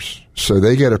bounty hunters. So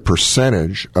they get a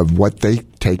percentage of what they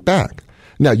take back.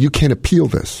 Now, you can appeal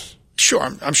this. Sure,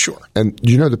 I'm sure. And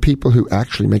you know the people who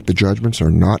actually make the judgments are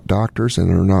not doctors and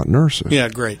they're not nurses. Yeah,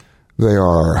 great. They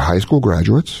are high school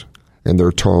graduates, and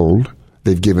they're told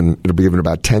they'll be given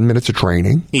about 10 minutes of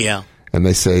training. Yeah. And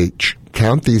they say,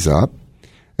 count these up,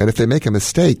 and if they make a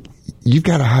mistake, you've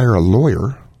got to hire a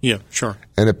lawyer. Yeah, sure.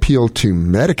 And appeal to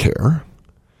Medicare,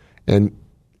 and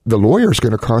the lawyer is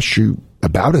going to cost you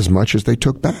about as much as they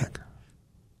took back.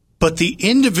 But the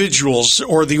individuals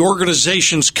or the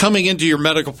organizations coming into your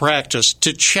medical practice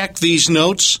to check these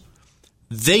notes,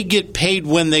 they get paid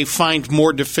when they find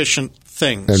more deficient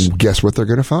things. And guess what they're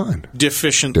going to find?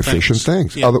 Deficient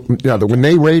things. Yeah. When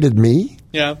they rated me,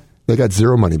 they got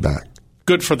 0 money back.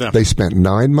 Good for them. They spent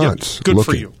 9 months good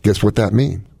looking. For you. Guess what that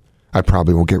means? I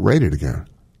probably won't get rated again.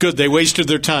 Good. They wasted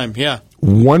their time. Yeah.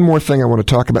 One more thing I want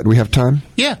to talk about. Do we have time?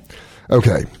 Yeah.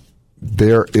 Okay.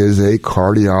 There is a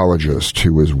cardiologist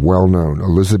who is well known,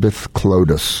 Elizabeth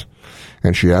Clodus,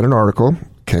 and she had an article,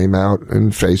 came out in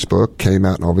Facebook, came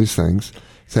out in all these things,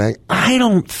 saying, I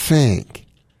don't think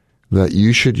that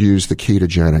you should use the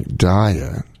ketogenic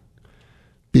diet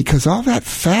because all that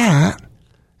fat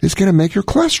is going to make your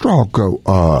cholesterol go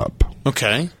up.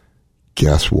 Okay.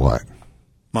 Guess what?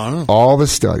 Wow. All the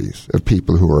studies of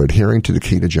people who are adhering to the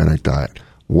ketogenic diet,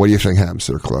 what do you think happens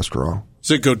to their cholesterol?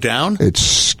 Does it go down? It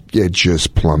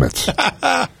just plummets.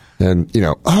 And,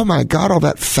 oh my God, all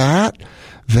that fat,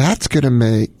 that's going to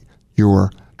make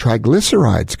your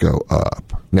triglycerides go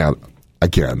up. Now,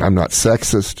 again, I'm not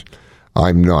sexist.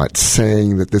 I'm not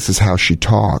saying that this is how she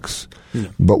talks. Yeah.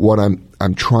 But what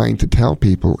I'm trying to tell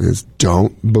people is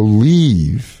don't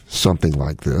believe something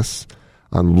like this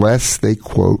unless they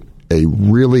quote a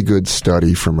really good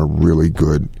study from a really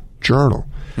good journal.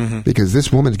 Mm-hmm. Because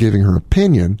this woman's giving her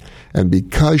opinion, and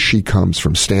because she comes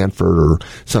from Stanford or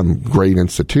some great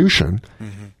institution,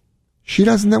 she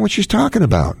doesn't know what she's talking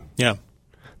about. Yeah.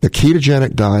 The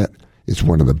ketogenic diet is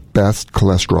one of the best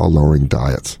cholesterol-lowering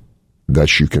diets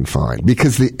that you can find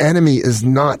because the enemy is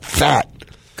not fat.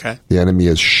 Okay. The enemy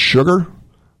is sugar,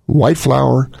 white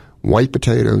flour, white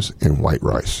potatoes, and white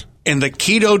rice. And the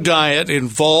keto diet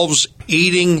involves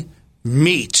eating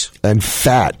meat. And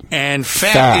fat. And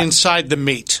fat inside the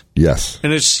meat. Yes.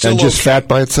 And it's still just fat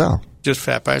by itself. Just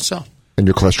fat by itself. And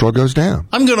your cholesterol goes down.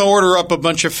 I'm going to order up a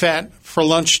bunch of fat for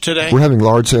lunch today. We're having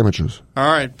lard sandwiches. All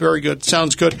right. Very good.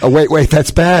 Sounds good. Oh, wait.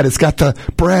 That's bad. It's got the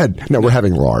bread. No, we're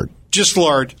having lard. Just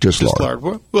lard. Just lard.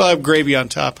 We'll have gravy on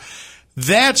top.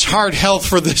 That's heart health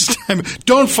for this time.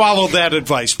 Don't follow that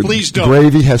advice. Please don't.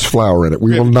 Gravy has flour in it.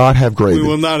 We will not have gravy. We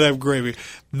will not have gravy.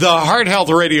 The Heart Health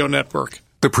Radio Network.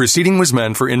 The proceeding was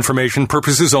meant for information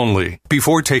purposes only.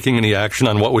 Before taking any action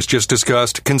on what was just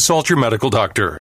discussed, consult your medical doctor.